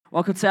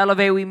Welcome to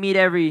Elevate. We meet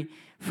every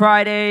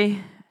Friday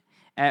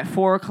at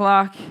 4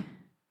 o'clock.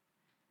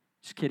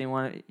 Just kidding.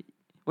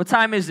 What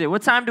time is it?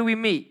 What time do we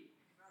meet?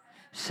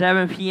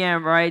 7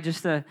 p.m., right?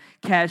 Just to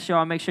catch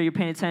y'all, make sure you're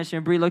paying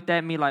attention. Bree looked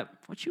at me like,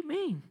 what you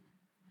mean?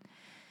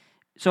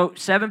 So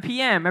 7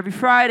 p.m. every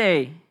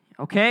Friday,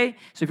 okay?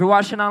 So if you're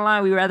watching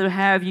online, we'd rather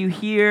have you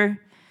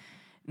here.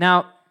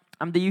 Now,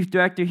 I'm the youth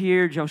director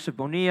here, Joseph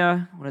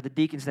Bonilla, one of the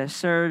deacons that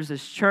serves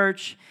this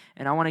church,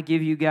 and I want to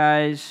give you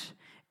guys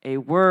a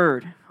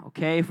word,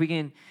 okay? If we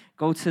can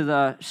go to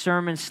the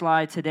sermon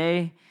slide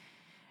today.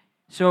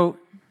 So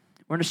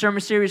we're in a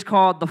sermon series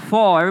called The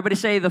Fall. Everybody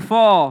say The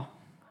Fall.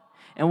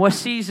 And what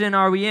season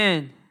are we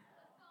in?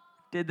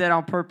 Did that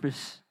on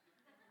purpose.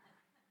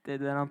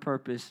 Did that on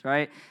purpose,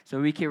 right? So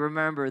we can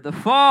remember the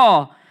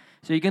fall.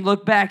 So you can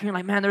look back and you're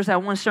like, man, there's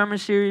that one sermon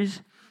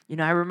series. You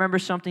know, I remember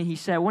something he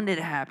said. When did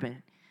it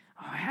happen?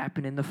 Oh, it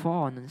happened in the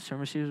fall. And then the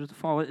sermon series was the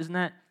fall. Isn't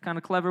that kind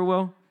of clever,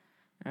 Will?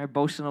 All right,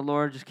 boasting the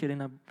Lord. Just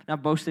kidding. I'm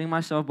not boasting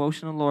myself,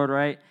 boasting the Lord,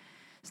 right?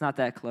 It's not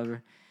that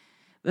clever.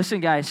 Listen,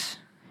 guys.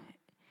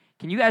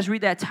 Can you guys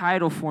read that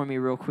title for me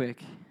real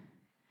quick?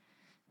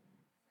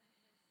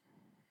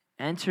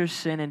 Enter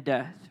sin and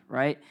death,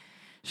 right?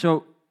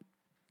 So,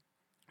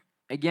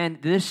 again,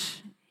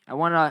 I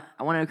want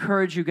to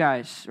encourage you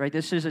guys, right?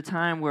 This is a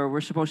time where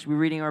we're supposed to be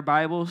reading our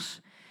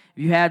Bibles.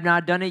 If you have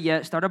not done it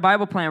yet, start a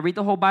Bible plan. Read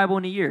the whole Bible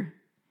in a year.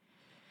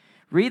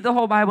 Read the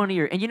whole Bible in a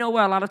year. And you know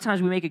what? A lot of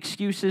times we make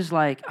excuses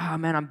like, oh,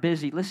 man, I'm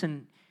busy.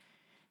 Listen,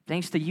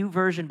 thanks to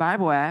YouVersion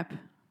Bible app,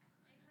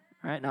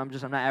 right? No, I'm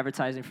not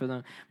advertising for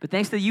them. But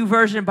thanks to the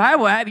YouVersion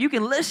Bible app, you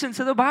can listen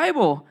to the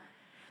Bible.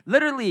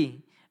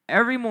 Literally,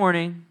 every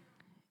morning,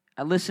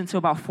 I listen to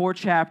about 4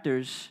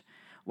 chapters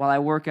while I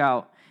work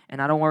out. And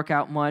I don't work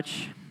out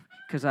much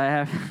because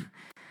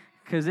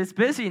it's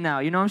busy now.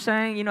 You know what I'm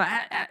saying? You know,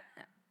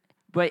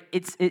 but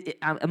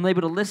I'm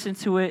able to listen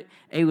to it,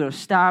 able to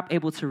stop,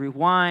 able to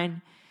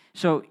rewind.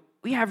 So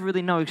we have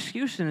really no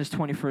excuse in this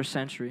 21st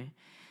century.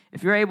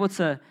 If you're able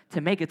to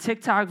make a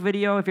TikTok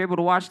video, if you're able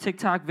to watch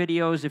TikTok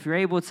videos, if you're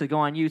able to go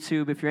on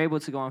YouTube, if you're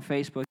able to go on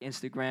Facebook,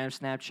 Instagram,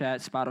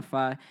 Snapchat,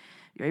 Spotify,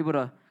 you're able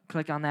to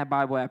click on that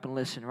Bible app and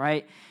listen,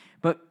 right?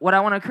 But what I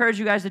want to encourage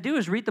you guys to do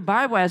is read the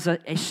Bible as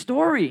a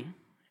story,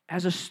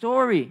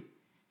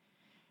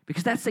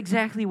 because that's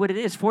exactly what it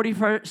is.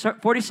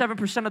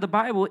 47% of the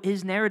Bible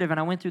is narrative, and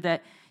I went through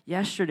that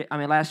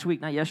last week,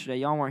 not yesterday.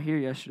 Y'all weren't here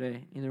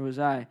yesterday, neither was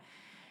I.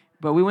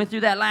 But we went through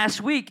that last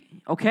week,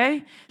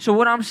 okay? So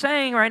what I'm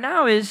saying right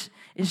now is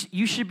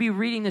you should be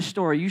reading the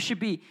story. You should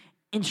be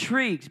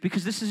intrigued,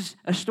 because this is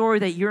a story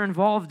that you're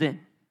involved in,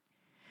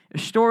 a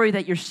story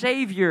that your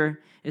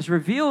Savior is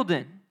revealed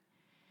in,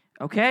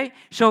 okay?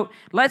 So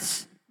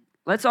let's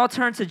all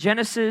turn to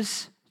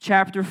Genesis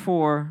chapter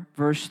 4,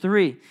 verse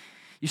 3.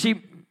 You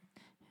see,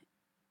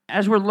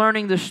 as we're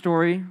learning this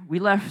story, we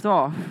left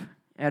off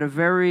at it's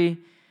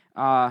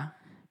a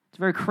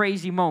very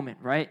crazy moment,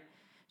 right?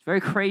 It's a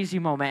very crazy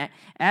moment.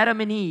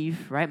 Adam and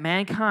Eve, right,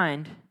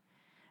 mankind,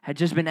 had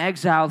just been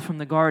exiled from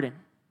the garden.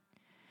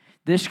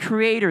 This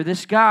creator,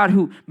 this God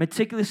who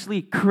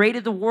meticulously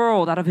created the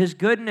world out of his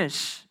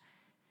goodness,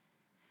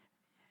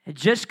 had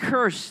just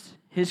cursed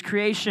his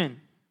creation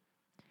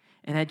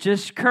and had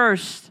just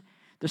cursed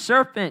the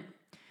serpent.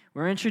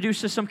 We're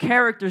introduced to some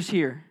characters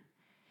here.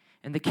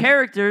 And the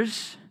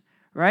characters,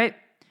 right,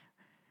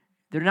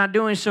 they're not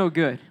doing so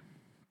good.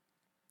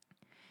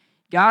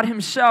 God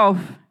himself,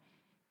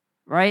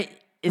 right,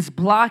 is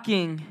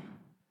blocking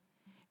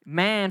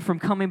man from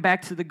coming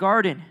back to the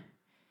garden.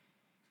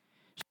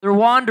 So they're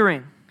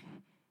wandering.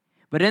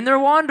 But in their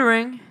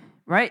wandering,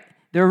 right,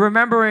 they're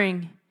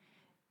remembering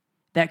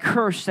that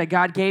curse that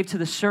God gave to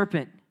the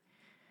serpent.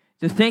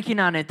 They're thinking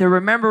on it. They're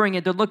remembering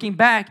it. They're looking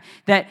back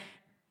that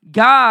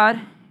God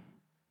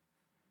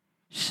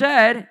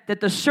said that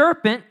the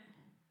serpent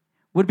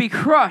would be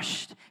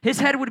crushed. His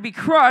head would be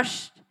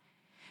crushed,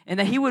 and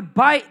that he would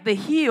bite the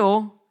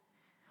heel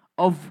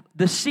of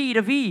the seed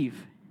of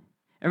Eve.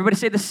 Everybody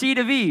say the seed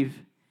of Eve.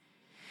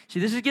 See,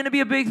 this is going to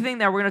be a big thing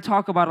that we're going to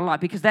talk about a lot,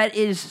 because that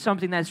is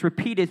something that's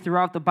repeated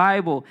throughout the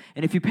Bible.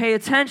 And if you pay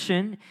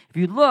attention, if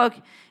you look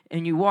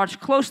and you watch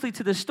closely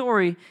to the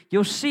story,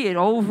 you'll see it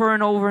over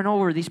and over and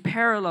over, these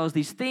parallels,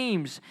 these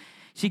themes.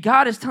 See,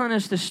 God is telling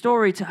us the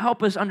story to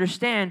help us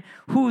understand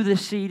who the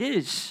seed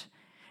is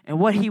and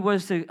what he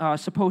was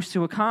supposed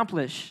to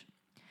accomplish.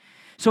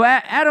 So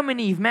Adam and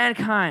Eve,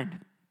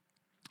 mankind,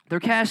 they're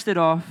casted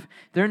off.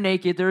 They're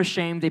naked. They're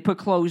ashamed. They put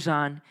clothes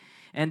on.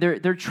 And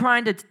they're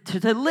trying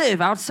to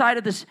live outside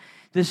of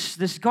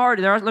this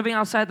garden. They're living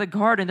outside the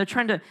garden. They're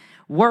trying to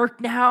work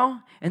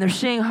now, and they're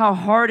seeing how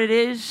hard it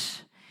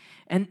is.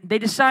 And they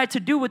decide to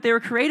do what they were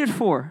created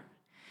for.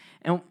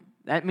 And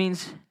that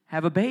means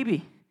have a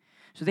baby.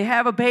 So they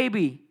have a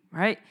baby,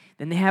 right?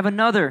 Then they have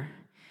another.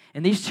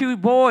 And these 2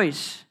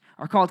 boys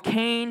are called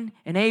Cain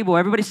and Abel.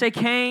 Everybody say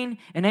Cain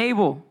and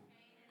Abel.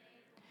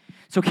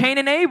 So Cain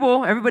and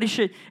Abel, everybody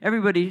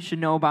should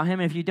know about him.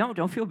 And if you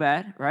don't feel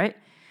bad, right?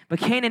 But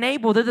Cain and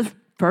Abel, they're the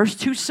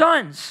first 2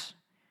 sons.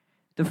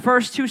 The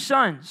first 2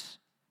 sons.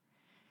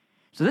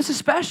 So So this is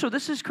special.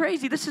 This is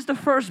crazy. This is the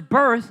first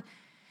birth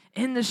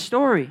in this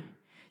story.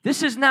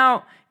 This is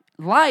now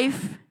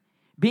life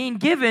being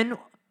given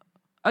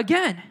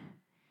again.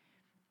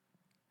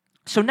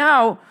 So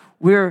now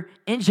we're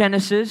in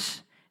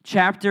Genesis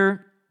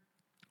chapter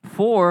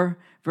 4,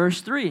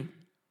 verse 3.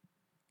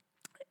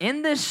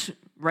 In this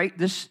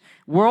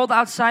world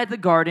outside the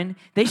garden,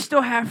 they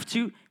still have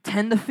to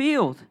tend the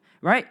field,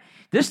 right?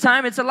 This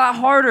time it's a lot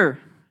harder.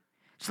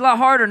 It's a lot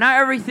harder. Not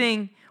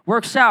everything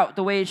works out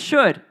the way it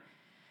should.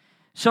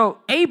 So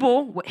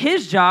Abel,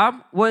 his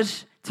job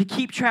was to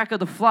keep track of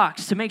the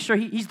flocks, to make sure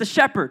he's the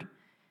shepherd.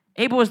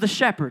 Abel is the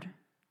shepherd,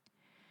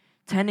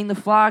 tending the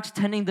flocks,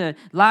 tending the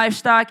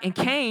livestock. And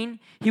Cain,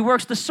 he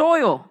works the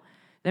soil.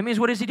 That means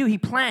what does he do? He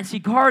plants, he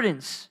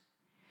gardens.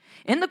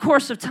 In the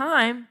course of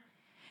time,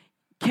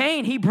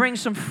 Cain, he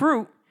brings some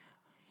fruit.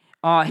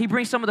 He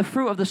brings some of the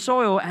fruit of the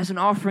soil as an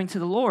offering to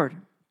the Lord.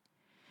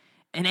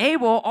 And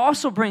Abel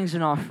also brings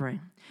an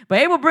offering. But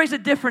Abel brings a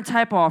different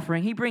type of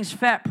offering. He brings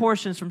fat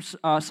portions from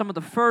some of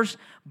the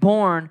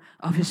firstborn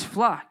of his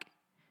flock.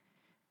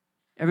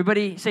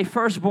 Everybody say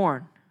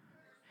firstborn.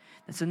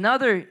 That's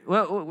another,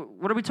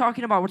 what are we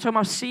talking about? We're talking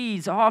about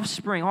seeds,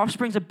 offspring.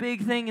 Offspring's a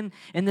big thing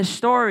in this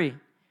story,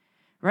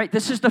 right?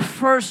 This is the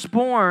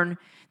firstborn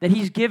that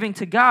he's giving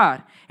to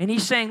God. And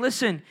he's saying,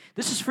 listen,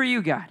 this is for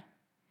you, God.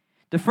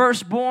 The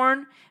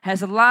firstborn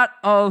has a lot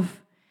of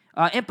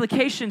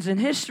implications in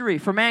history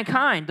for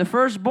mankind. The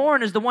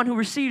firstborn is the one who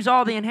receives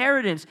all the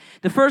inheritance.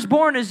 The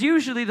firstborn is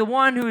usually the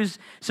one who is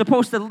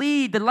supposed to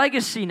lead the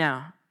legacy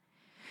now.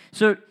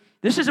 So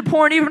this is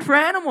important even for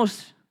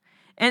animals.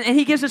 And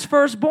he gives his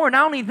firstborn.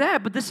 Not only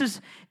that, but this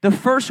is the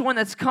first one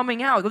that's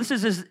coming out. This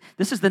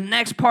is the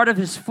next part of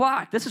his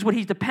flock. This is what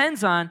he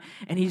depends on,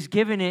 and he's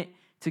giving it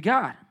to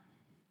God.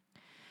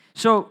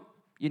 So,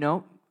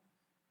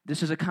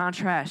 this is a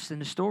contrast in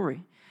the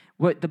story.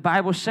 What the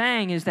Bible's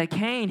saying is that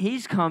Cain,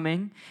 he's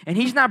coming, and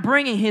he's not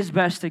bringing his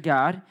best to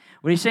God.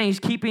 What he's saying,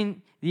 he's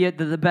keeping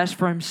the best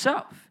for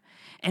himself.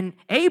 And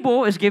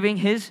Abel is giving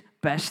his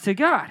best to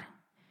God.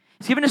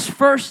 He's giving his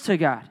first to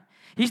God.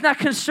 He's not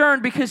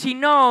concerned because he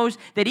knows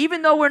that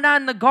even though we're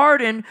not in the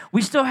garden,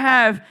 we still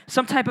have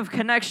some type of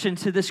connection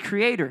to this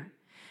Creator.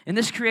 And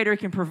this Creator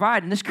can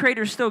provide, and this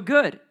Creator is still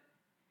good.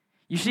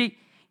 You see,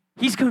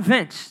 he's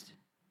convinced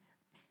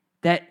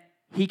that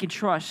he can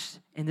trust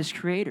in this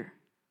Creator.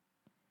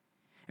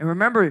 And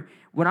remember,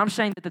 what I'm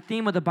saying that the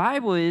theme of the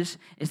Bible is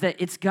that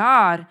it's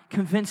God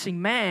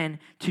convincing man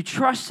to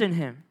trust in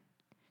him.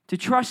 To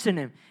trust in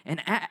him. And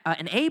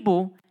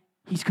Abel,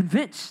 he's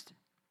convinced.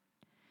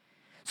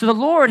 So the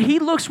Lord, he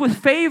looks with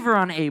favor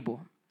on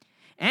Abel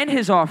and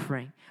his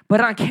offering. But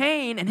on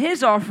Cain and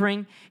his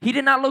offering, he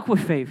did not look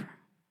with favor.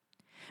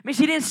 It means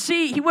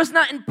he was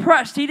not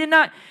impressed. He did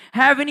not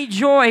have any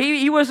joy.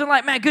 He wasn't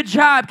like, man, good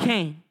job,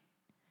 Cain.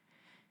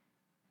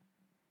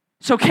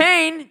 So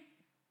Cain,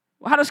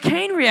 how does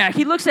Cain react?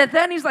 He looks at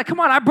that and he's like, come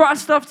on, I brought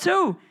stuff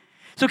too.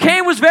 So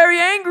Cain was very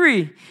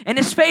angry and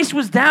his face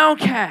was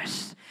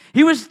downcast.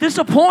 He was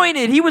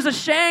disappointed. He was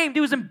ashamed.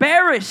 He was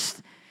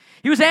embarrassed.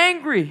 He was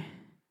angry.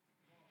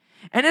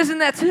 And isn't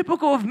that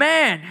typical of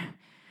man?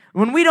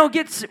 When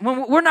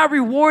we're not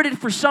rewarded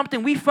for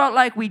something we felt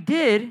like we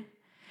did,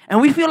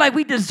 and we feel like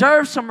we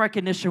deserve some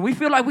recognition, we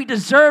feel like we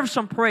deserve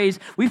some praise,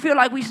 we feel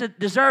like we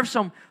deserve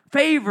some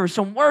favor,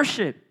 some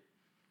worship,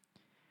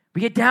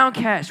 we get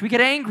downcast, we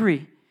get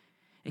angry.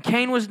 And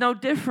Cain was no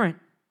different.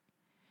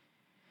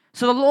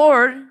 So the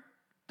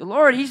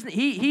Lord,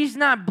 he's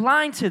not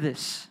blind to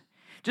this.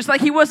 Just like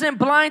he wasn't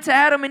blind to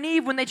Adam and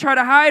Eve when they tried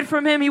to hide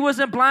from him, he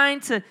wasn't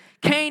blind to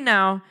Cain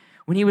now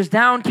when he was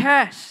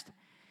downcast.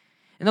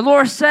 And the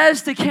Lord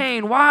says to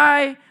Cain,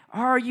 why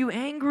are you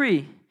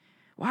angry?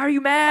 Why are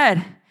you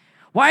mad?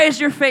 Why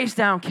is your face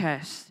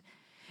downcast?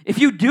 If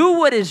you do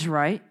what is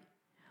right,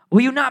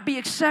 will you not be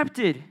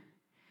accepted?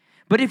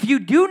 But if you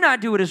do not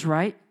do what is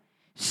right,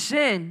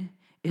 sin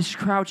is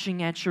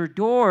crouching at your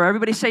door.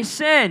 Everybody say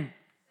sin.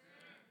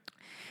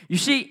 You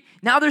see,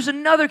 now there's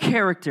another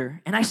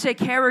character, and I say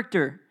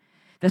character.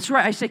 That's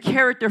right, I say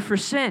character for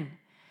sin.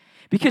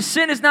 Because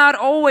sin is not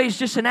always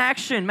just an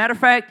action. Matter of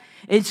fact,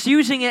 it's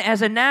using it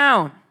as a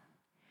noun.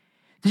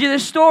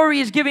 This story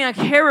is giving a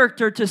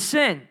character to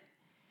sin.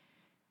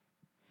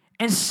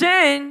 And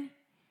sin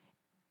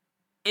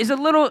is a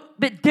little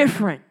bit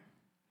different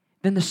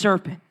than the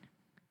serpent.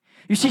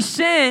 You see,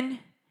 sin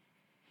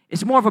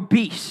is more of a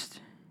beast.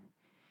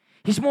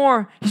 He's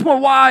more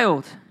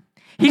wild.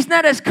 He's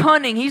not as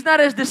cunning. He's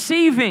not as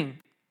deceiving.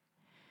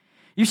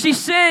 You see,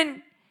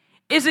 sin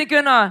he isn't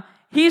gonna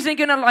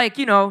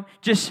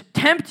just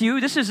tempt you.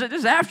 This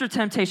is after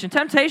temptation.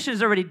 Temptation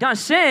is already done.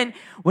 Sin,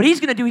 what he's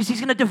gonna do is he's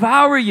gonna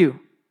devour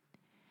you.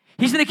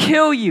 He's gonna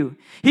kill you.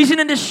 He's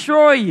gonna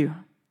destroy you.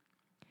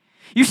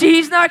 You see,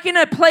 he's not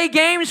gonna play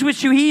games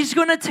with you. He's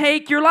gonna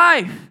take your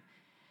life.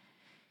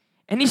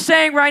 And he's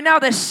saying right now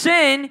that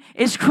sin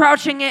is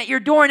crouching at your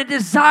door and it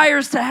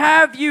desires to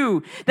have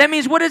you. That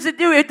means what does it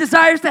do? It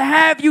desires to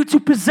have you, to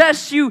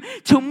possess you,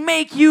 to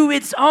make you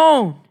its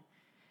own.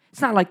 It's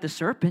not like the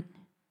serpent.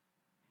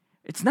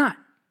 It's not.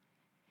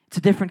 It's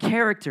a different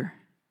character.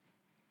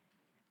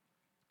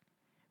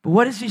 But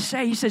what does he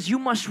say? He says, you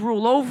must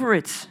rule over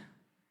it.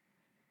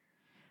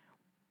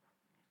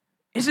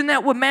 Isn't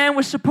that what man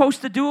was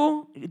supposed to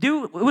do?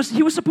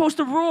 He was supposed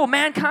to rule.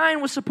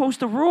 Mankind was supposed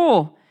to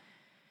rule.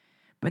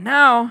 But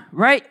now,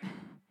 right,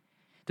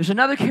 there's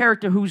another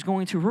character who's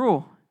going to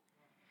rule.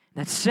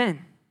 That's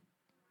sin.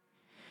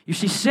 You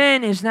see,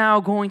 sin is now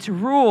going to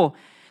rule.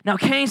 Now,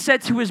 Cain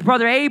said to his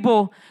brother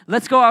Abel,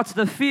 let's go out to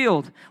the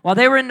field. While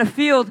they were in the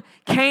field,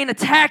 Cain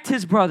attacked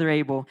his brother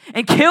Abel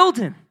and killed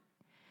him.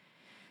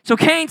 So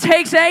Cain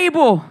takes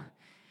Abel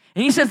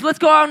and he says, let's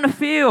go out in the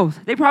field.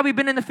 They've probably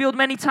been in the field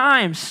many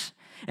times.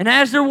 And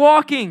as they're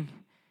walking,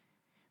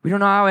 we don't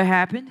know how it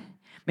happened.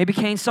 Maybe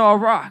Cain saw a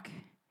rock.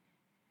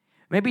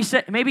 Maybe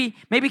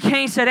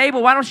Cain said,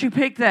 Abel, why don't you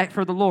pick that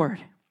for the Lord?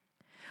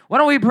 Why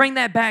don't we bring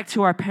that back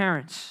to our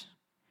parents?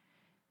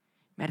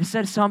 Might have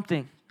said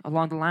something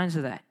along the lines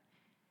of that.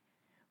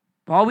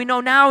 But all we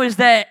know now is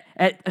that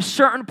at a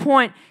certain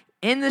point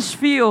in this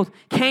field,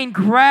 Cain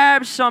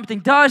grabs something,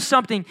 does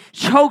something,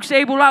 chokes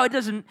Abel out.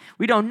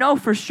 We don't know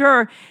for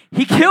sure.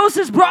 He kills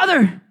his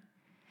brother.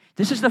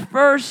 This is the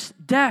first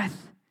death.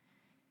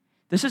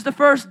 This is the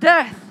first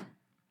death.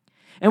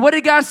 And what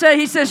did God say?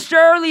 He says,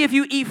 surely if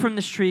you eat from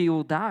this tree, you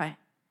will die.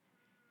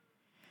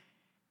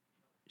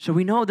 So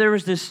we know there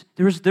was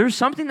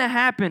something that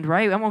happened,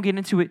 right? I won't get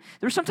into it.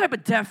 There was some type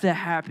of death that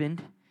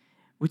happened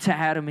to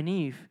Adam and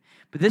Eve.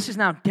 But this is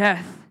now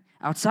death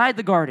outside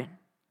the garden.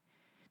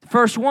 The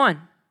first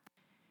one.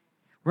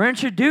 We're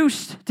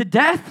introduced to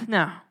death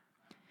now.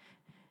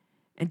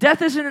 And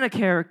death isn't a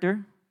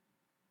character,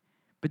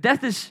 but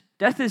death is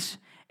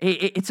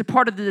it's a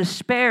part of the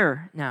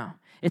despair now.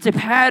 It's a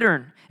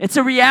pattern. It's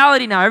a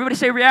reality now. Everybody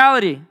say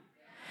reality.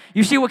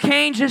 You see, what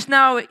Cain just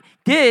now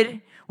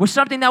did was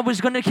something that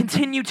was going to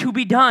continue to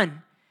be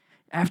done.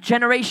 After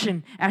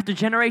generation after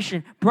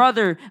generation,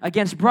 brother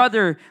against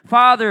brother,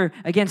 father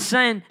against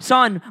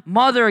son,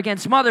 mother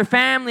against mother,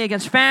 family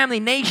against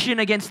family, nation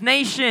against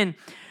nation,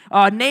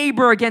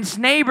 neighbor against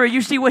neighbor.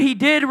 You see, what he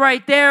did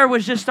right there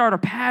was just start a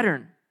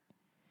pattern.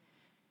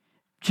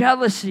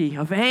 Jealousy,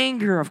 of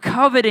anger, of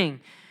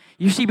coveting.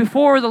 You see,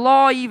 before the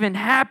law even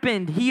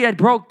happened, he had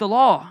broke the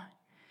law.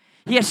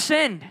 He has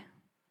sinned.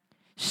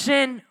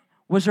 Sin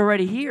was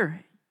already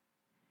here.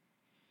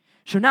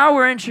 So now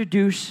we're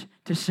introduced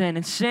to sin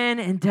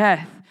and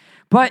death.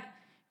 But,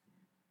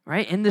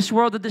 right, in this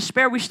world of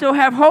despair, we still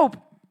have hope.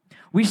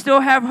 We still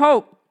have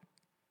hope.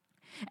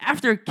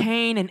 After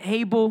Cain and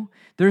Abel,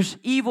 there's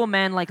evil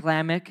men like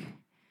Lamech,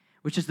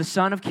 which is the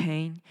son of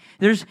Cain.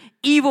 There's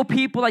evil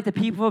people like the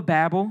people of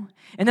Babel.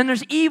 And then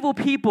there's evil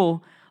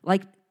people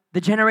like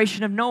the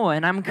generation of Noah.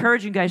 And I'm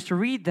encouraging you guys to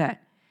read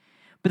that.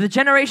 But the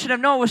generation of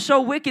Noah was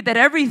so wicked that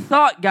every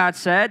thought, God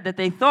said, that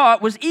they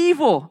thought was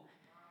evil.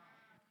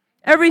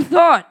 Every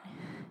thought.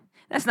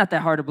 That's not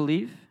that hard to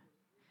believe.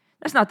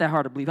 That's not that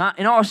hard to believe.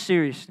 In all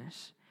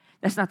seriousness,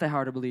 that's not that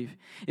hard to believe.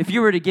 If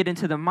you were to get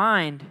into the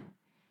mind,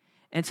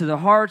 into the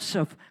hearts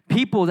of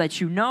people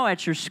that you know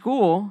at your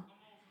school,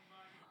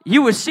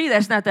 you would see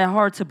that's not that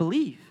hard to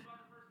believe.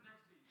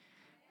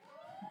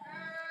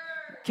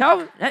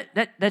 Calvin,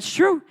 that's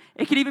true.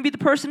 It could even be the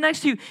person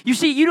next to you. You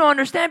see, you don't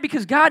understand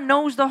because God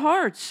knows the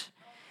hearts.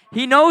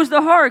 He knows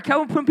the heart.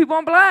 Calvin putting people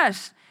on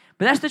blast.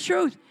 But that's the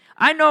truth.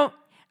 I know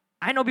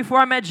before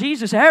I met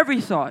Jesus,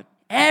 every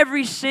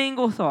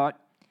single thought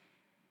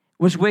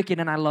was wicked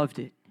and I loved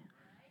it.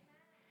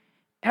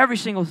 Every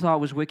single thought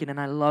was wicked and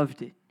I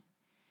loved it.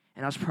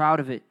 And I was proud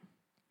of it.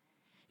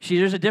 See,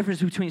 there's a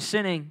difference between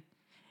sinning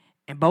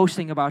and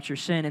boasting about your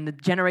sin. And the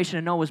generation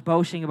of Noah was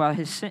boasting about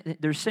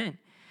their sin.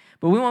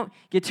 But we won't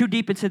get too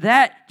deep into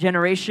that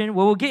generation.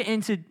 What we'll get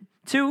into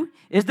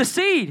is the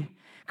seed.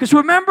 Because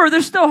remember,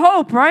 there's still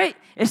hope, right?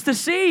 It's the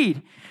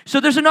seed. So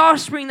there's an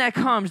offspring that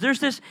comes. There's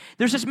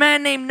this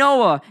man named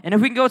Noah. And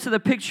if we can go to the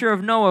picture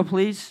of Noah,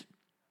 please.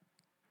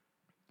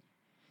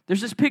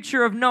 There's this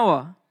picture of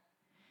Noah.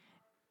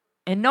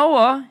 And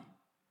Noah's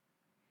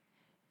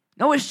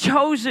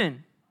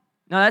chosen.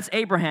 No, that's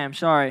Abraham.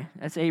 Sorry.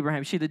 That's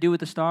Abraham. See the dude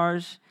with the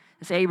stars?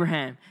 That's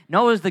Abraham.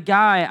 Noah's the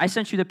guy. I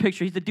sent you the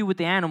picture. He's the dude with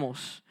the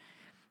animals.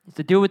 He's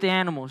the dude with the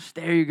animals.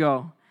 There you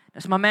go.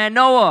 That's my man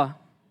Noah.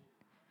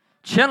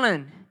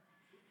 Chilling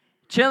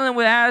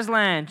with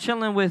Aslan.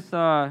 Chilling with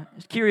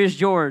Curious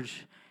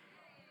George.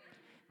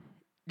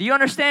 Do you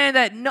understand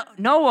that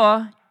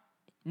Noah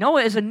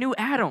is a new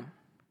Adam?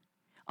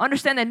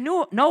 Understand that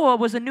Noah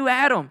was a new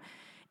Adam.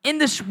 In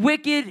this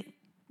wicked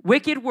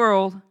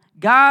world,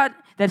 God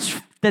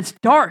that's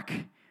dark,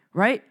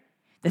 right?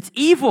 That's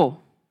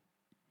evil.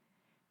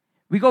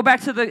 We go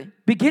back to the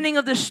beginning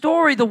of the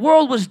story. The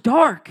world was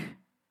dark.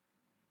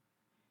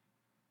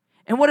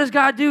 And what does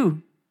God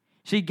do?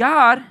 See,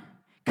 God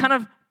kind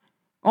of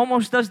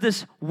almost does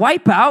this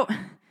wipeout,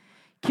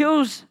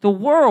 kills the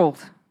world,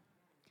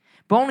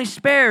 but only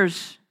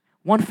spares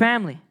one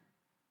family.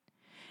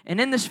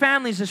 And in this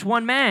family is this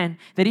one man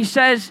that he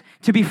says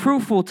to be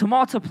fruitful, to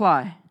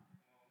multiply.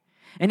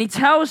 And he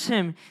tells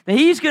him that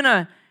he's going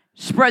to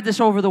spread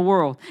this over the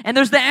world. And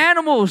there's the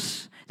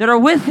animals that are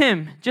with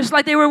him, just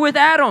like they were with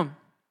Adam.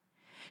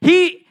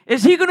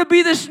 Is he going to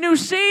be this new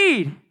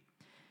seed?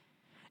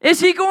 Is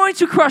he going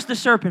to crush the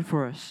serpent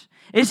for us?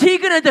 Is he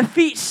going to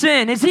defeat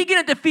sin? Is he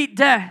going to defeat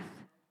death?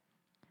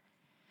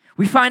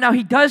 We find out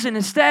he doesn't.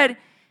 Instead,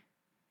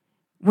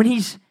 when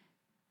he's,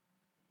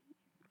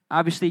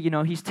 obviously,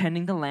 he's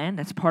tending the land.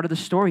 That's part of the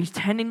story. He's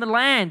tending the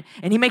land,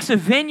 and he makes a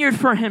vineyard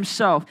for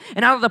himself.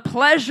 And out of the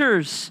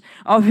pleasures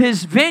of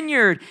his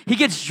vineyard, he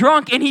gets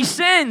drunk and he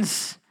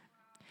sins.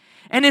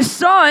 And his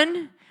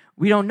son,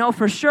 we don't know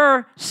for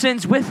sure,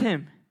 sins with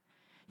him.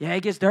 Yeah, he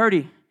gets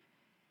dirty.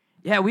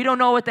 Yeah, we don't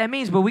know what that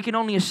means, but we can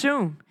only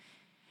assume.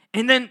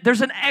 And then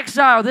there's an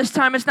exile. This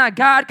time it's not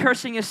God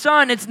cursing his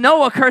son. It's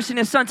Noah cursing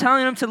his son,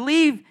 telling him to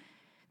leave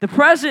the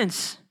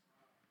presence.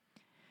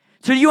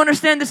 So do you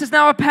understand this is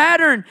now a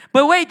pattern?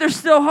 But wait, there's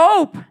still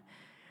hope.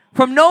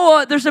 From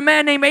Noah, there's a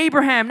man named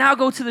Abraham. Now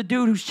go to the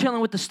dude who's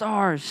chilling with the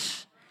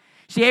stars.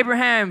 See,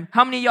 Abraham,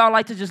 how many of y'all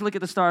like to just look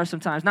at the stars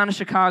sometimes? Not in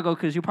Chicago,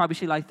 because you probably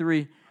see like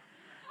 3.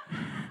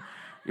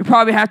 You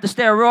probably have to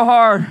stare real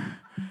hard.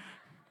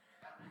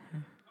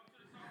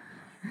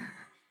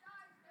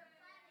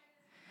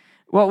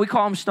 Well, we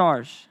call them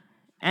stars.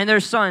 And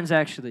they're suns,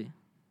 actually.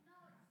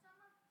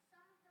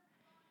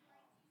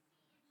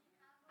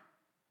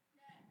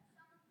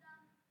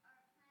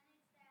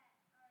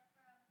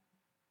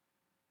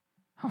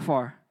 How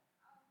far?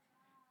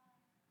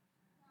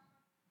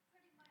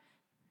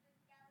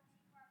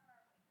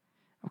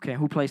 Okay,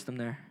 who placed them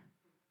there?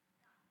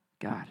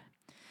 God.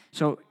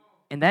 So,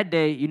 in that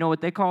day, you know what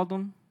they called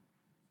them?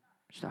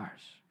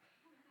 Stars.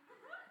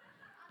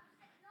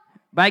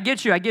 But I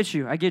get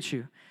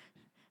you.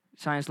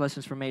 Science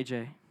lessons from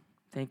AJ.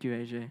 Thank you,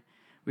 AJ.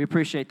 We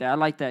appreciate that. I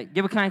like that.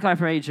 Give a kind clap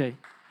for AJ.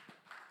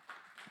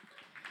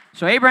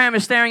 So Abraham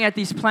is staring at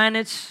these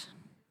planets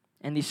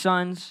and these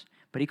suns,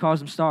 but he calls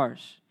them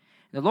stars.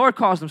 The Lord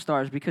calls them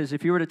stars because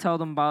if you were to tell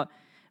them about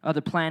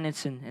other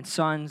planets and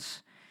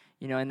suns,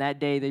 in that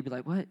day, they'd be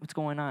like, what? What's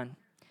going on?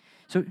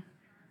 So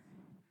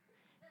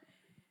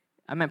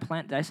I meant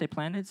did I say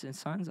planets and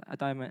suns?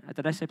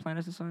 Did I say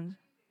planets and suns?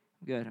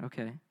 Good,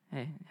 okay.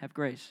 Hey, have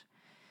grace.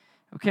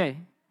 Okay.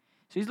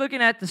 So he's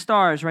looking at the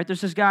stars, right?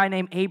 There's this guy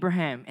named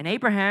Abraham. And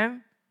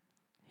Abraham,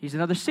 he's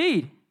another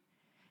seed.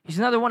 He's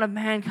another one of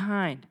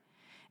mankind.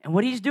 And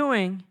what he's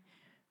doing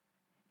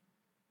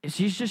is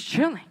he's just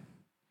chilling.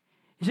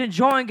 He's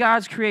enjoying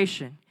God's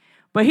creation.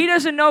 But he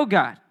doesn't know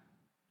God.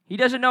 He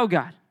doesn't know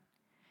God.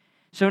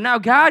 So now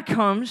God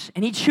comes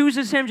and he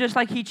chooses him just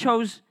like he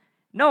chose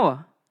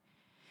Noah.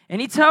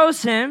 And he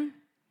tells him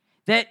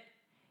that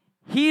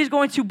he is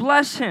going to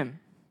bless him.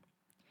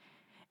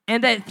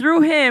 And that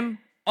through him,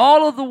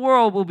 all of the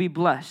world will be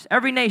blessed.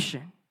 Every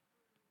nation.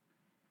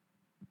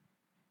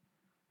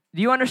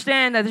 Do you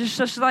understand that it's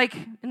just like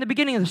in the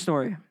beginning of the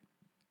story?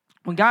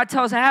 When God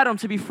tells Adam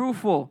to be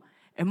fruitful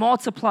and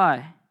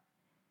multiply.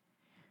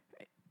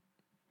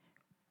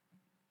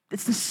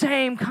 It's the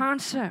same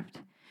concept.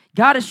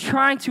 God is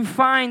trying to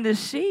find this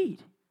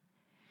seed.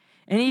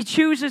 And he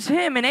chooses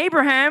him. And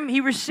Abraham,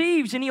 he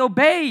receives and he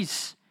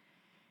obeys.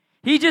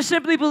 He just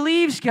simply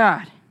believes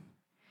God.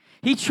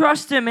 He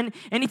trusts him and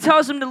he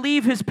tells him to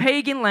leave his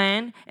pagan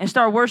land and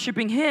start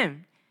worshiping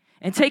him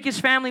and take his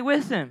family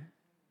with him.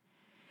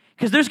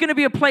 Because there's going to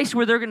be a place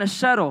where they're going to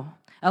settle,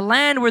 a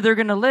land where they're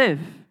going to live.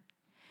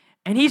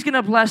 And he's going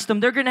to bless them.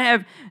 They're going to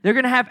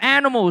have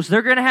animals.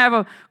 They're going to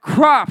have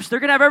crops. They're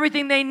going to have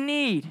everything they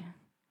need.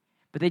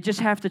 But they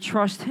just have to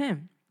trust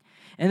him.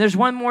 And there's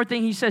one more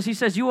thing he says. He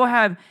says, you will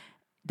have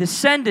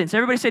descendants.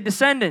 Everybody say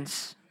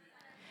descendants.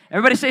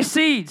 Everybody say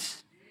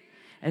seeds.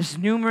 As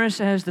numerous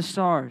as the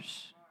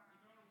stars.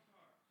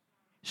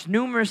 As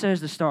numerous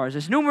as the stars.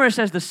 As numerous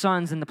as the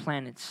suns and the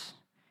planets.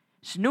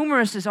 As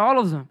numerous as all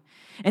of them.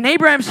 And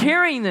Abraham's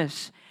hearing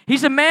this.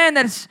 He's a man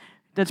that's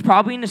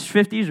probably in his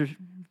 50s or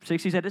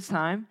 60s at this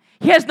time.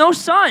 He has no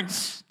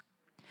sons.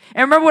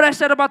 And remember what I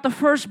said about the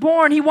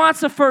firstborn. He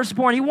wants a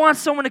firstborn. He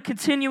wants someone to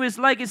continue his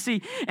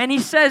legacy. And he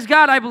says,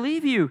 God, I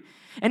believe you.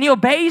 And he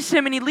obeys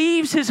him and he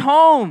leaves his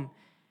home.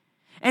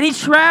 And he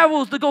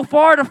travels to go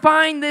far to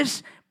find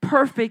this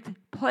perfect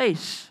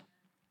place.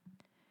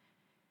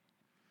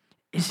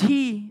 Is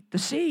he the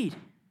seed?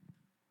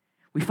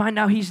 We find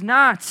out he's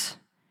not.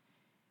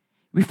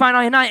 We find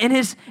out he's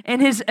not. In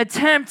his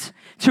attempt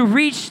to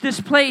reach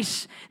this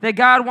place that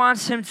God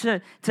wants him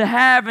to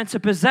have and to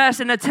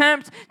possess, an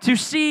attempt to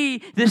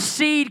see the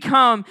seed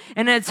come,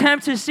 an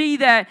attempt to see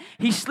that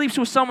he sleeps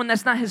with someone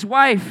that's not his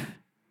wife.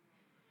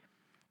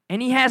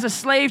 And he has a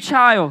slave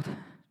child.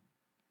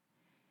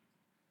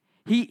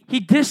 He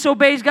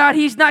disobeys God.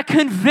 He's not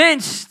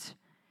convinced.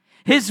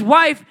 His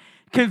wife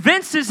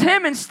convinces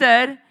him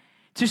instead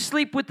to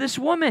sleep with this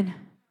woman.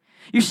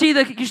 You see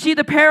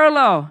the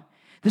parallel.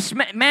 This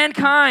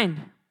mankind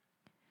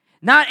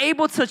not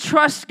able to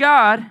trust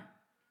God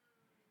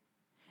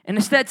and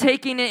instead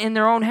taking it in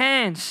their own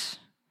hands.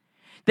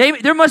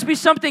 There must be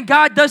something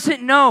God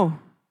doesn't know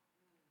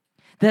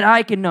that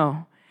I can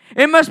know.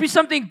 It must be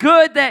something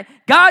good that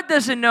God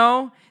doesn't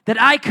know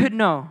that I could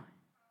know.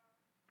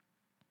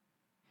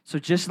 So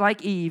just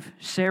like Eve,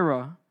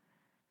 Sarah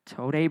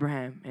told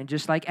Abraham, and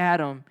just like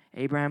Adam,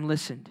 Abraham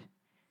listened.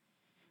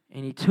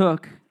 And he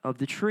took of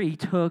the tree, he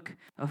took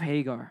of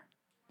Hagar.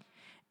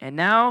 And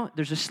now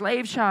there's a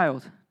slave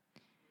child.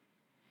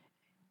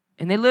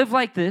 And they live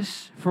like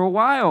this for a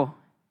while.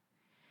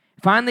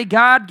 Finally,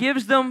 God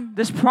gives them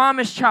this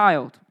promised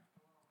child.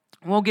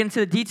 We'll get into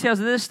the details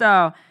of this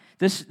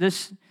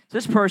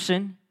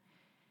person.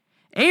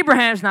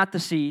 Abraham's not the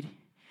seed.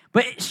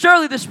 But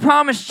surely this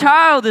promised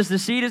child is the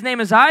seed. His name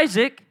is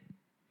Isaac.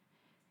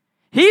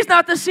 He's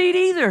not the seed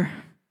either.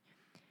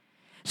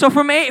 So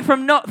from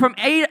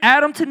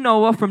Adam to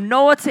Noah, from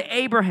Noah to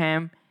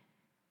Abraham,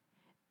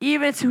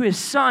 even to his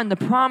son, the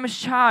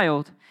promised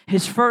child,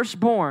 his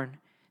firstborn,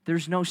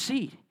 there's no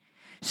seed.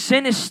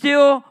 Sin is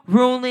still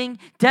ruling.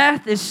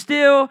 Death is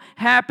still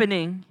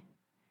happening.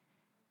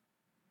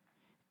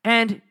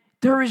 And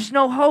there is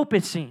no hope,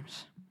 it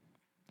seems.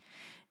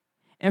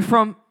 And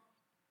from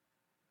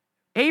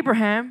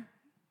Abraham,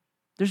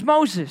 there's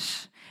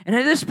Moses. And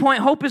at this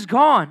point, hope is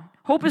gone.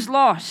 Hope is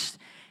lost.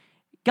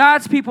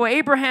 God's people,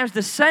 Abraham's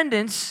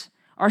descendants,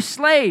 are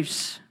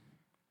slaves.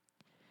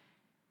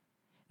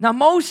 Now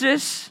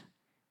Moses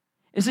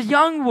is a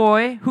young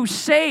boy who's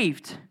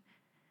saved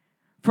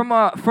from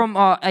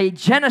a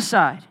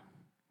genocide.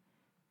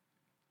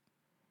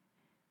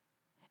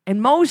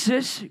 And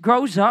Moses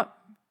grows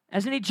up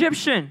as an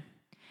Egyptian,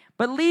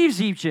 but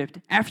leaves Egypt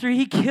after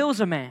he kills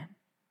a man.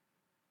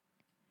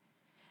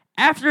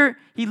 After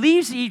he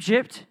leaves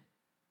Egypt,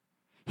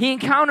 he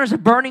encounters a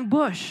burning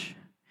bush.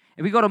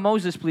 If we go to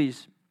Moses,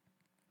 please.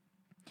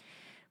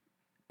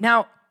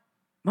 Now,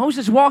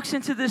 Moses walks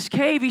into this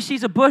cave. He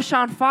sees a bush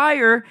on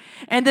fire,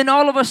 and then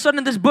all of a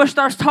sudden this bush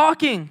starts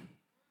talking.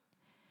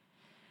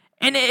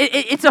 And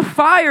it's a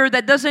fire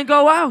that doesn't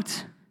go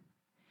out.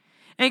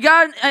 And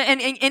God,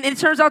 and it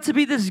turns out to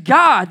be this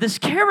God, this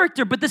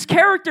character, but this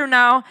character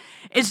now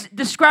is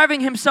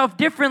describing himself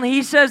differently.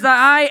 He says that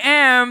I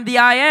am the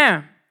I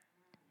am.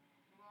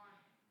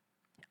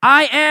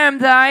 I am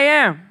the I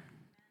am.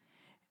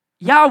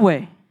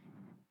 Yahweh.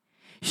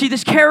 See,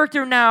 this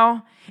character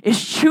now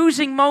is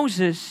choosing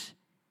Moses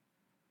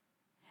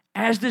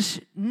as this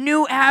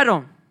new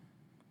Adam.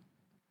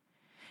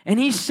 And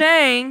he's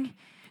saying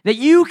that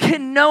you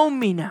can know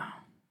me now.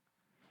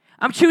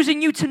 I'm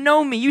choosing you to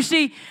know me. You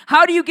see,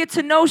 how do you get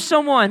to know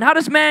someone? How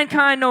does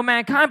mankind know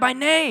mankind? By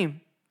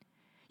name.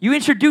 You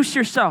introduce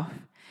yourself.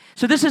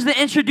 So this is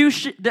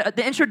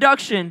the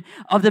introduction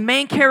of the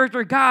main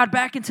character, God,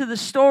 back into the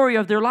story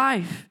of their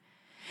life.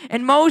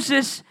 And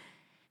Moses,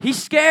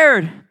 he's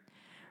scared,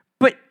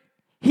 but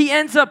he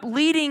ends up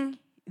leading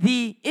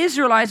the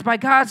Israelites by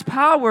God's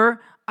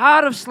power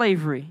out of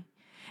slavery.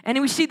 And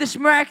we see this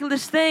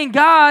miraculous thing.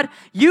 God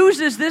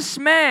uses this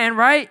man,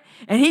 right?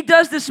 And he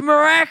does this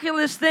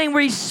miraculous thing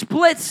where he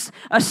splits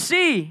a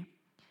sea.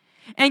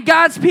 And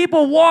God's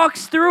people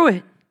walks through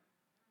it.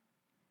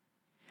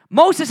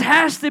 Moses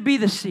has to be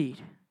the seed.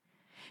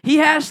 He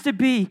has to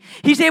be.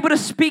 He's able to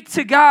speak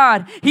to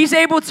God. He's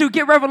able to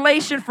get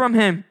revelation from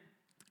him.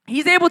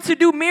 He's able to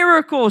do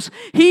miracles.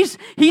 He's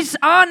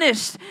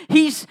honest.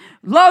 He's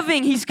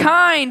loving. He's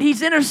kind.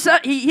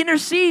 He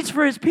intercedes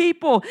for his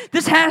people.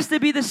 This has to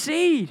be the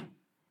seed.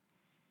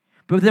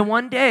 But then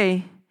one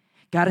day,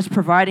 God is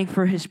providing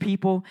for his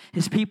people.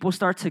 His people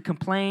start to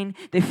complain.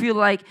 They feel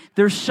like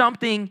there's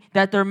something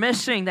that they're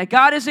missing, that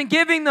God isn't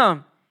giving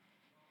them.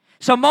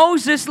 So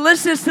Moses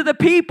listens to the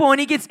people and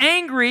he gets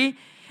angry.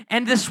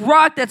 And this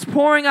rock that's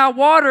pouring out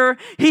water,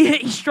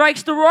 he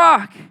strikes the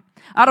rock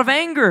out of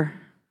anger.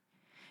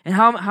 And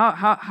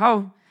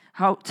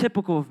how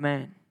typical of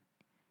man.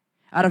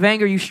 Out of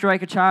anger, you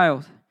strike a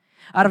child.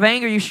 Out of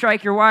anger, you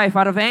strike your wife.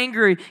 Out of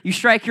anger, you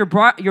strike your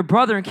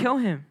brother and kill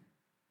him.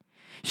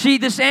 See,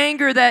 this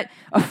anger that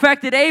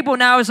affected Abel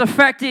now is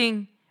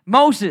affecting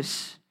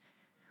Moses,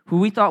 who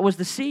we thought was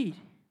the seed.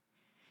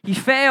 He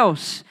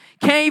fails.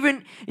 Can't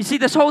even, you see,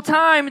 this whole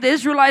time, the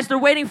Israelites, they're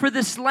waiting for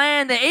this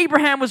land that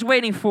Abraham was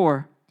waiting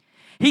for.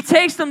 He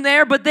takes them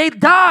there, but they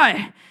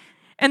die.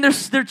 And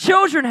their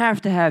children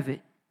have to have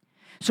it.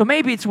 So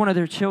maybe it's one of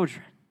their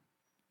children.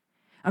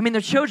 I mean,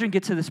 their children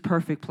get to this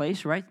perfect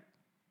place, right?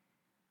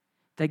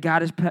 That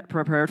God has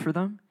prepared for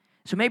them.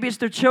 So maybe it's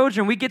their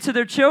children. We get to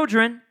their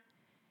children.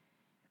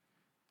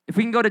 If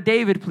we can go to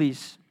David,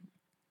 please.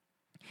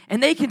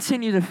 And they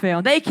continue to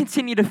fail. They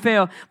continue to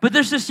fail. But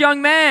there's this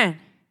young man.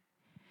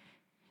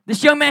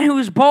 This young man who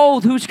is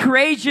bold, who's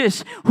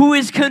courageous, who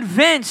is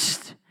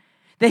convinced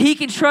that he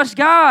can trust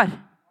God.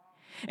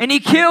 And he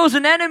kills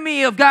an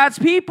enemy of God's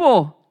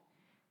people.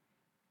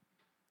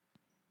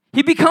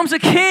 He becomes a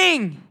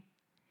king.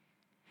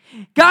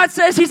 God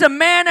says he's a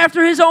man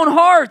after his own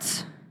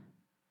heart.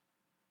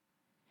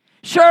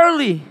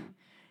 Surely,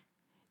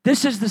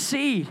 this is the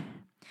seed.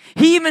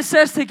 He even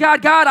says to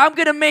God, God, I'm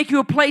going to make you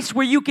a place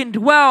where you can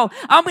dwell.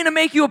 I'm going to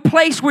make you a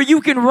place where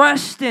you can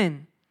rest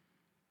in.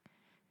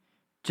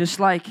 Just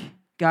like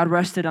God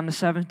rested on the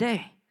seventh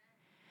day.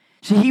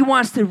 See, he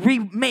wants to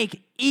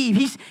remake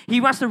Eve. He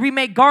wants to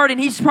remake garden.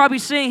 He's probably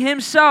seeing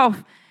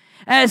himself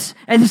as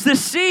the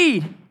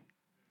seed.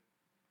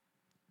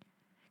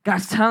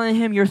 God's telling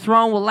him your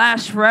throne will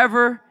last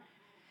forever.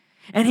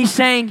 And he's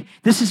saying,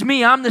 this is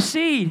me, I'm the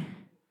seed.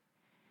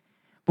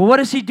 But what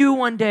does he do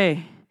one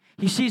day?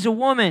 He sees a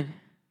woman.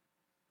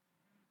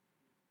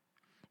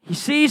 He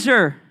sees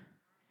her,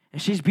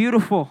 and she's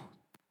beautiful.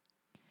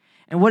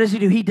 And what does he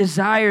do? He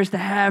desires to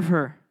have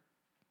her.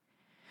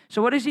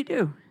 So what does he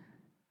do?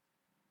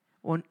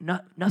 Well,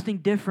 nothing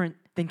different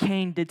than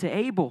Cain did to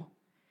Abel.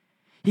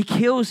 He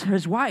kills her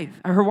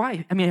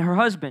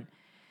husband.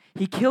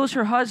 He kills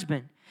her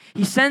husband.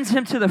 He sends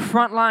him to the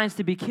front lines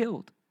to be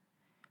killed.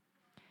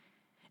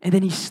 And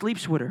then he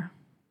sleeps with her.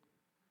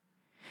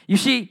 You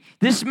see,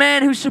 this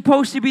man who's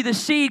supposed to be the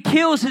seed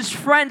kills his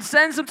friend,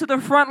 sends him to the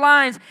front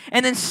lines,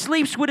 and then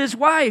sleeps with his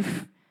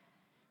wife.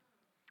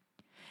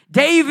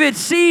 David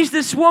sees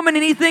this woman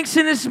and he thinks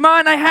in his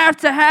mind, I have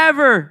to have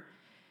her.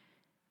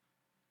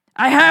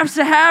 I have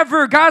to have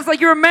her. God's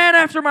like, you're a man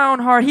after my own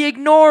heart. He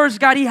ignores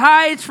God. He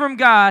hides from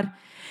God.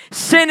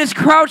 Sin is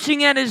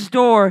crouching at his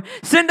door.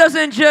 Sin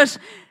doesn't just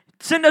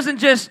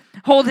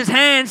hold his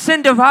hand.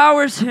 Sin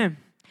devours him.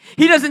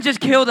 He doesn't just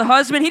kill the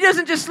husband. He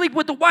doesn't just sleep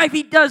with the wife.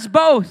 He does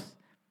both.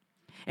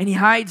 And he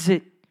hides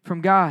it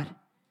from God.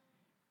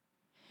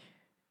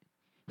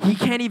 He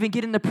can't even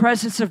get in the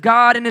presence of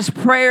God. In his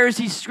prayers,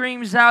 he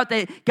screams out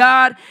that,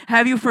 God,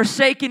 have you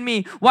forsaken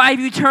me? Why have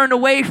you turned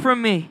away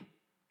from me?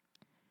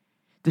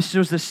 This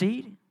was the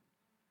seed.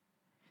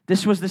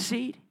 This was the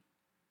seed.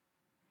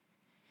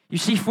 You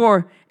see,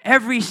 for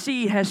every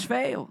seed has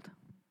failed.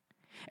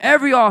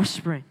 Every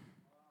offspring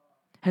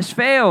has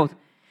failed.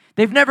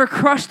 They've never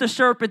crushed the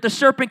serpent. The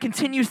serpent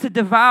continues to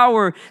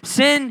devour.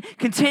 Sin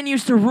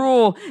continues to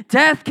rule.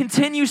 Death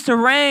continues to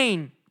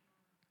reign.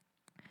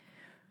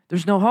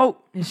 There's no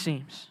hope, it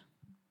seems.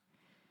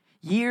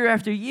 Year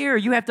after year,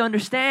 you have to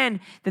understand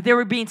that they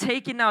were being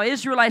taken. Now,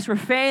 Israelites were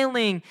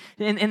failing,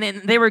 and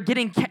they were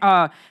getting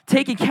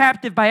taken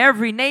captive by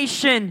every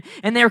nation,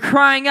 and they were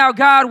crying out,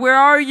 God, where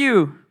are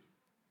you?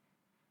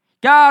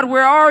 God,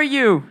 where are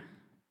you?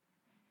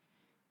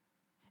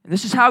 And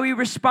this is how he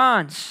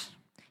responds.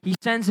 He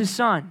sends his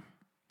son.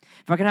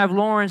 If I can have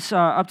Lawrence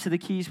up to the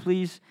keys,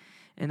 please,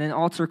 and then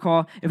altar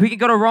call. If we can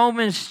go to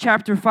Romans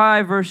chapter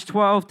 5, verses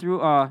 12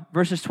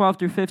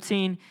 through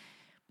 15.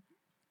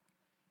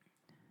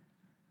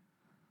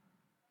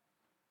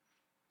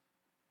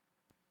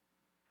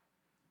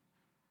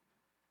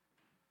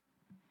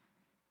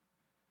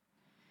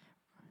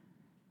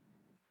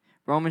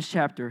 Romans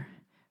chapter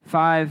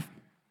 5,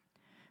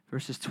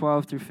 verses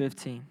 12 through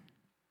 15.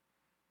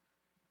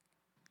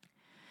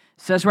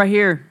 It says right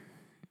here,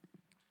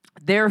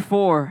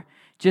 therefore,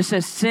 just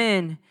as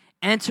sin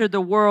entered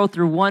the world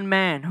through one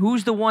man.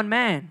 Who's the one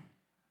man?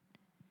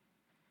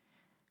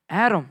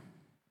 Adam.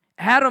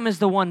 Adam is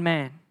the one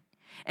man.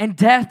 And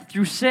death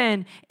through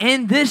sin.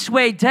 In this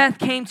way, death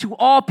came to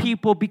all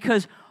people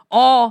because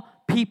all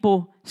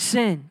people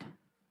sinned.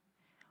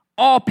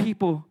 All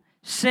people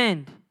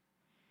sinned.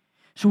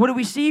 So what do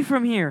we see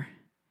from here?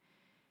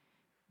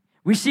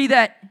 We see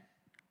that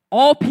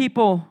all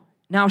people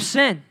now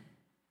sin.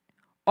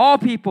 All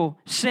people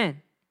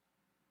sin.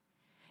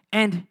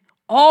 And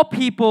all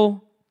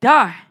people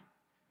die.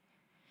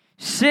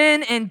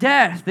 Sin and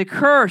death, the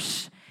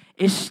curse,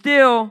 is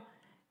still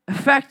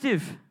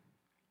effective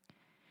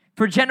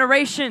for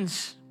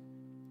generations.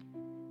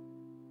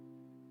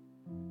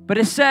 But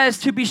it says,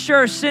 to be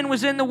sure, sin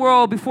was in the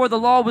world before the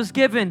law was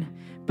given,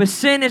 but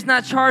sin is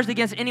not charged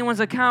against anyone's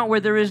account where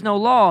there is no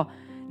law.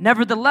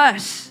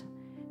 Nevertheless,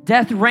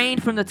 death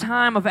reigned from the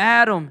time of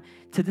Adam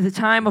to the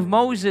time of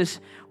Moses,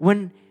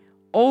 when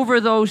over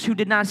those who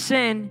did not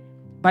sin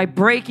by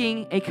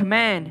breaking a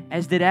command,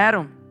 as did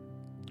Adam,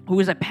 who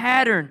is a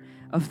pattern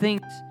of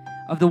things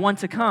of the one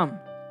to come.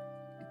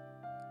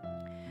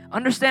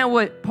 Understand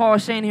what Paul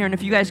is saying here, and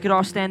if you guys could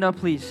all stand up,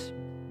 please.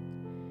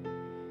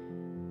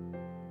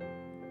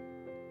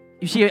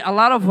 You see, a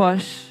lot of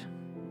us,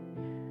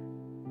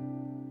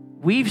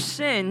 we've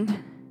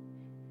sinned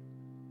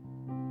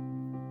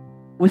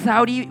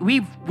without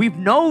we've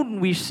known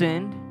we've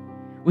sinned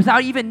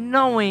without even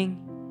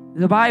knowing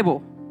the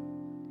Bible.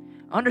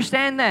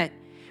 Understand that,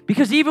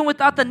 because even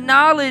without the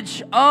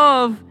knowledge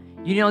of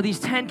these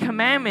 10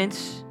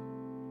 commandments,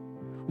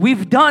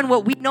 we've done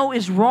what we know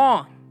is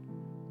wrong.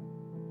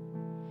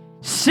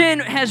 Sin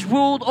has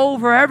ruled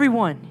over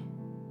everyone.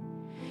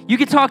 You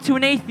can talk to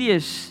an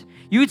atheist.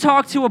 You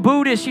talk to a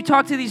Buddhist. You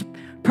talk to these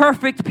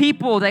perfect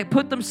people that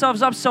put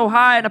themselves up so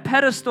high on a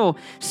pedestal.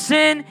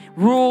 Sin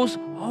rules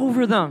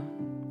over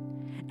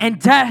them. And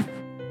death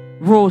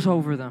rules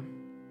over them.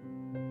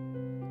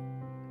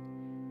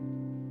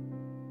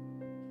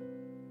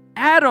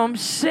 Adam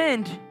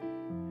sinned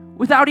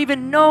without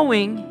even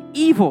knowing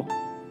evil.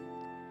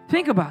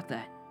 Think about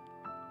that.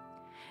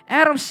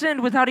 Adam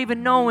sinned without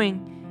even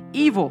knowing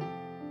evil.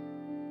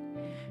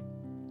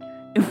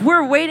 If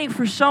we're waiting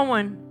for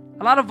someone,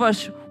 a lot of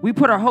us, we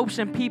put our hopes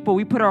in people.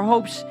 We put our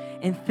hopes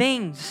in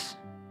things.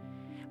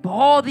 But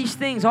all these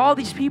things, all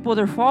these people,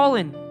 they're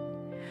fallen.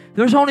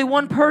 There's only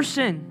one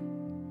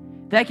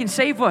person that can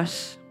save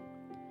us.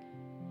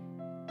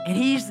 And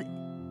he's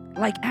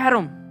like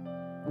Adam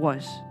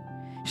was.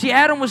 See,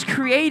 Adam was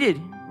created,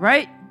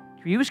 right?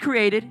 He was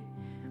created.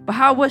 But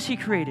how was he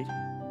created?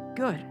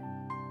 Good.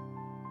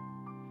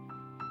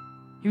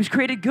 He was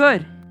created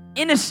good,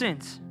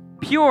 innocent,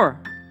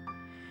 pure.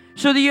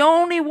 So the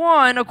only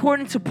one,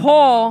 according to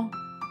Paul,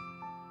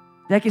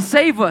 that can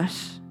save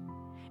us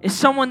is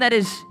someone that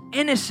is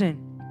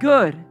innocent,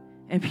 good,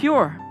 and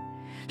pure.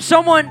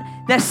 Someone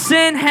that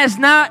sin has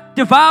not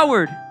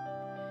devoured.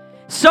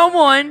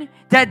 Someone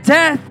that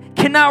death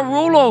cannot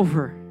rule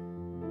over.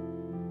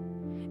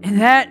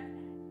 And that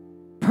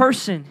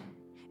person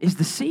is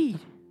the seed.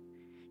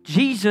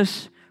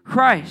 Jesus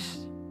Christ.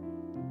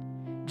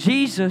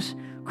 Jesus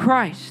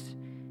Christ.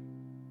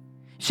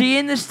 See,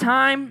 in this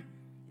time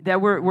that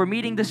we're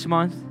meeting this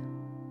month,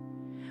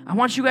 I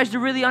want you guys to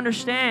really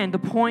understand the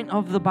point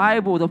of the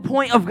Bible, the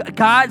point of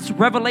God's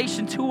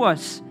revelation to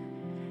us.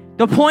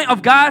 The point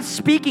of God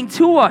speaking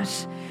to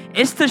us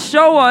is to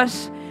show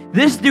us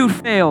this dude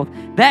failed,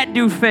 that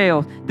dude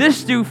failed,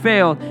 this dude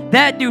failed,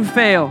 that dude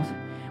failed.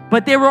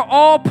 But they were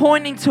all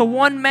pointing to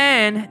one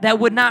man that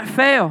would not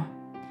fail,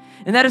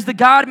 and that is the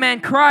God-man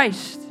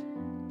Christ.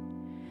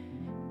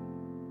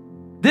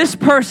 This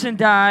person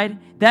died.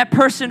 That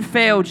person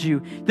failed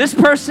you. This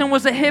person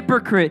was a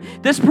hypocrite.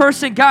 This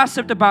person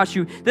gossiped about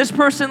you. This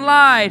person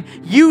lied.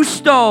 You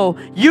stole.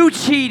 You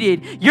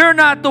cheated. You're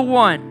not the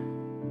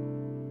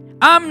one.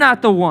 I'm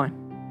not the one.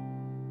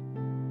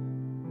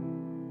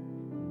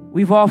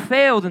 We've all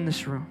failed in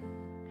this room.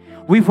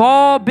 We've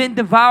all been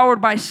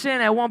devoured by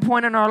sin at one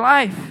point in our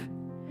life.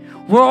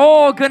 We're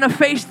all going to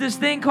face this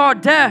thing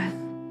called death.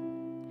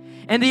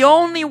 And the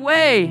only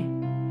way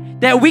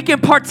that we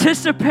can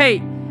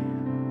participate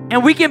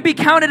and we can be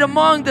counted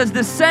among the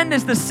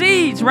descendants, the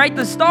seeds, right?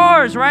 The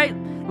stars, right?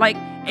 Like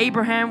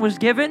Abraham was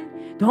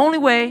given. The only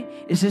way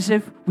is as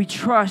if we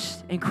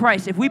trust in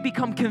Christ. If we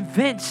become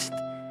convinced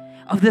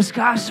of this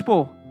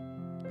gospel,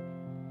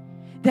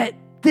 that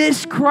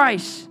this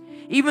Christ,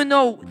 even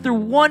though through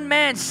one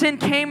man sin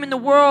came in the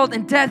world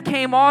and death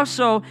came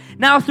also,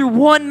 now through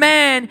one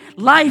man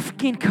life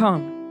can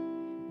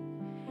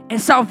come and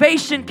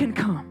salvation can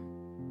come.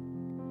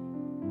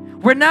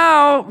 We're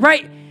now,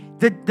 right?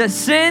 The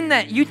sin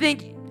that you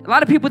think, a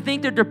lot of people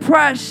think they're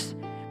depressed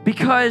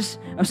because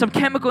of some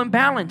chemical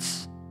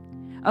imbalance.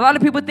 A lot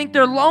of people think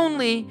they're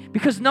lonely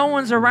because no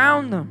one's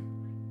around them.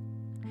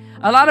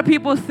 A lot of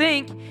people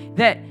think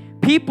that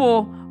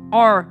people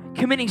are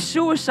committing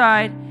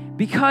suicide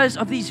because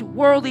of these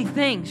worldly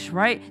things,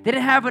 right? They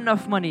didn't have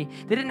enough money.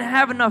 They didn't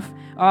have enough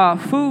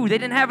food. They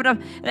didn't have enough,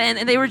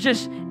 and they were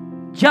just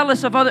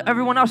jealous of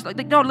everyone else.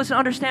 Like, no, listen,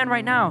 understand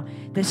right now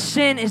that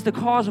sin is the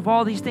cause of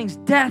all these things.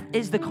 Death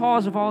is the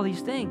cause of all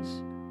these things.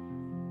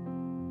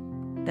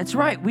 That's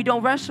right. We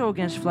don't wrestle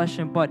against flesh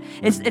and blood.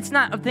 It's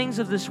not things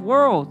of this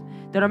world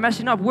that are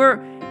messing up.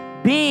 We're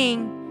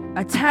being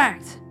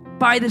attacked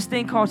by this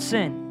thing called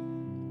sin.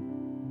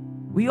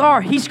 We are.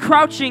 He's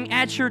crouching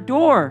at your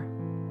door.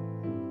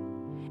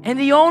 And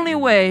the only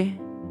way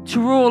to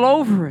rule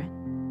over it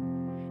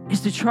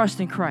is to trust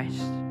in Christ.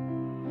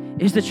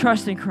 Is to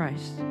trust in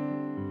Christ.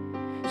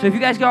 So if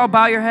you guys can all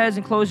bow your heads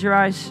and close your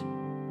eyes.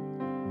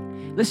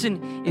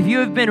 Listen, if you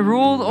have been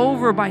ruled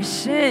over by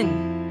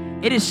sin,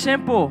 it is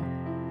simple.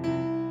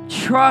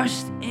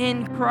 Trust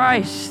in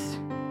Christ.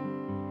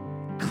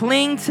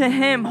 Cling to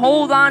Him.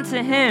 Hold on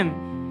to Him.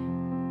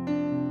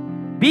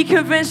 Be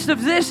convinced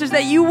of this, is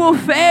that you will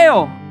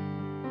fail.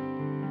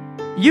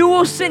 You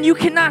will sin. You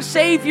cannot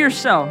save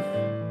yourself.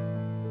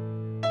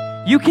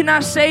 You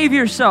cannot save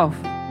yourself.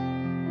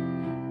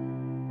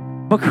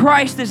 But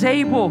Christ is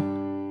able.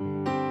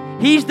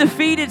 He's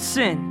defeated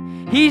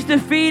sin. He's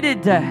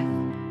defeated death.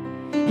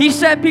 He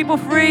set people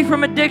free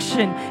from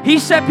addiction. He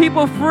set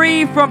people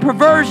free from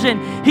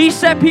perversion. He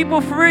set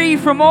people free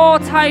from all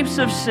types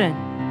of sin.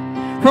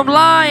 From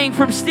lying,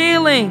 from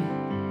stealing.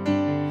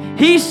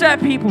 He set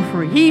people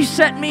free. He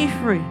set me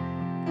free.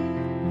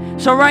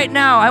 So right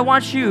now, I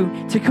want you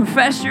to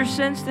confess your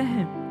sins to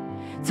Him.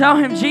 Tell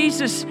Him,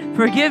 Jesus,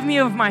 forgive me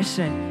of my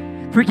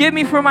sin. Forgive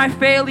me for my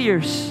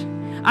failures.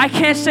 I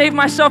can't save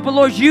myself, but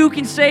Lord, you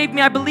can save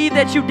me. I believe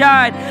that you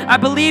died. I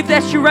believe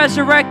that you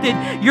resurrected.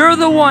 You're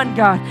the one,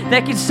 God,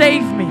 that can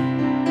save me.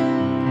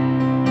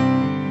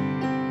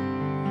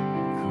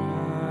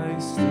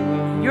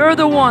 You're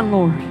the one,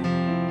 Lord.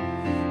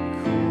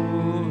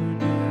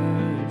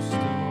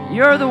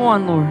 You're the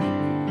one, Lord.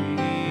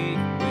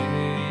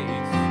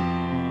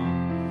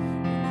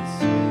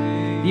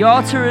 The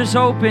altar is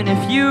open.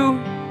 If you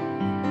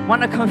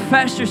want to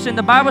confess your sin,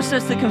 the Bible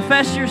says to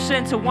confess your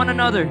sin to one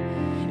another.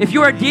 If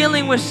you are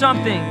dealing with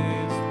something,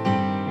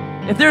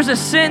 if there's a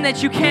sin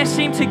that you can't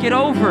seem to get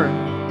over,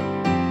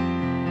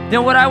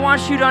 then what I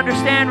want you to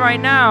understand right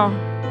now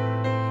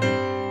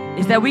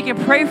is that we can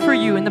pray for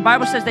you, and the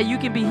Bible says that you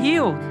can be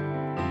healed.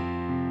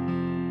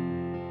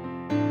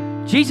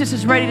 Jesus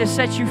is ready to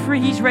set you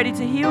free. He's ready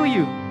to heal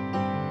you.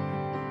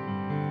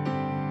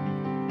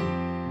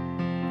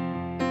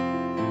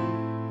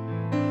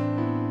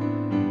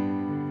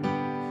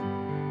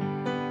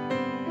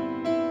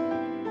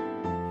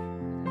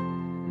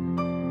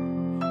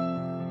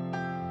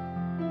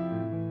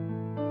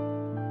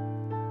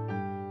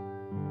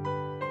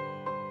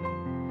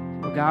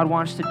 What God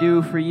wants to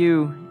do for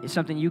you is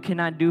something you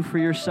cannot do for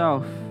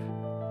yourself.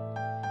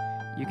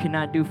 you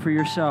cannot do for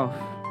yourself.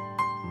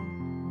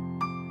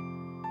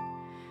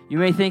 You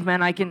may think,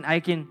 man, I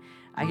can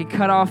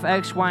cut off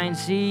X, Y, and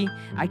Z.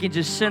 I can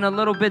just sin a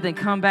little bit, then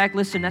come back.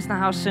 Listen, that's not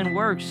how sin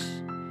works.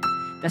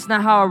 That's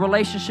not how a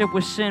relationship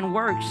with sin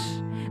works.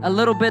 A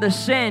little bit of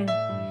sin,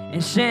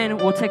 and sin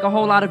will take a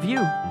whole lot of you.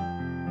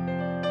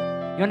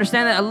 You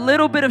understand that? A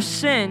little bit of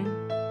sin,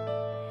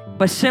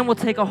 but sin will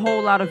take a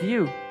whole lot of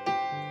you.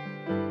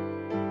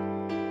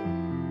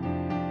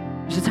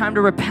 It's a time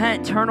to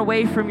repent, turn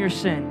away from your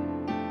sin.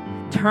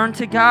 Turn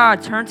to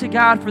God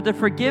for the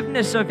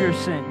forgiveness of your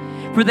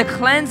sin, for the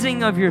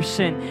cleansing of your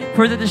sin,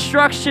 for the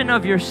destruction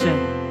of your sin.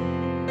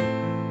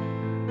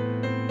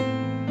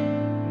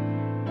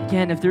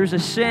 Again, if there's a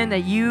sin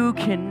that you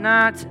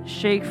cannot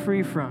shake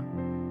free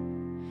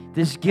from,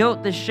 this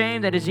guilt, this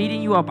shame that is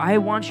eating you up, I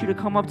want you to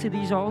come up to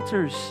these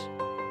altars.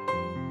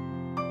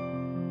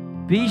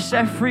 Be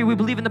set free. We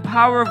believe in the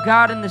power of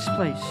God in this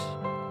place.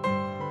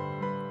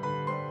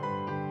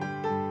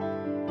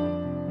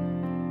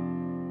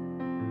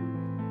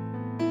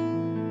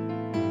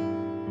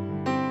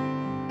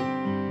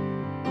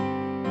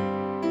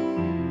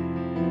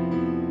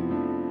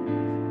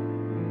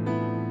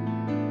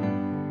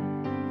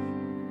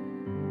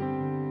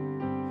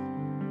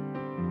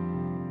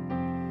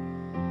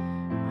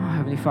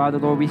 Heavenly Father,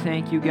 Lord, we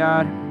thank you,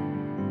 God,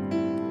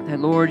 that,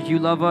 Lord, you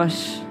love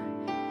us,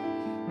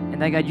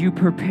 and that, God, you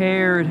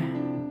prepared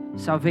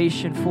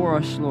salvation for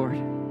us, Lord.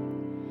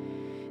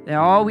 That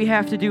all we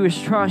have to do is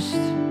trust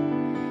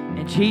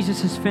in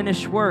Jesus'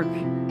 finished work,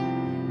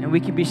 and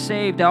we can be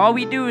saved. That all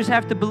we do is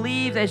have to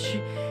believe that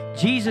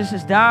Jesus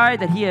has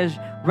died, that he has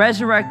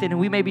resurrected, and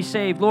we may be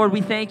saved. Lord,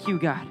 we thank you,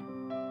 God,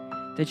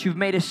 that you've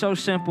made it so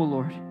simple,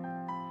 Lord.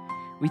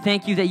 We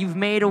thank you that you've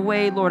made a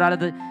way, Lord, out of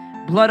the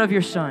blood of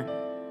your Son.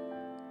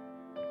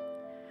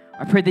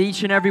 I pray that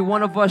each and every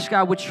one of us,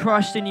 God, would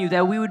trust in you,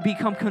 that we would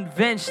become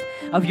convinced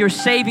of your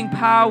saving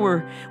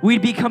power.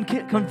 We'd become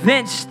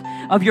convinced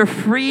of your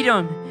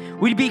freedom.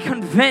 We'd be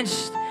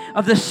convinced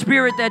of the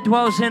Spirit that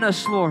dwells in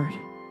us, Lord.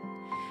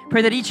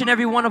 Pray that each and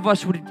every one of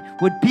us would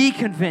be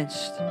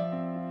convinced,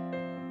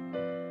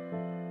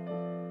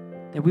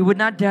 that we would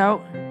not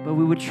doubt, but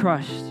we would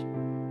trust.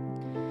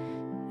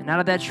 And out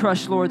of that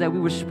trust, Lord, that we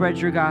would spread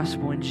your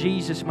gospel in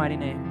Jesus' mighty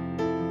name.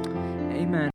 Amen.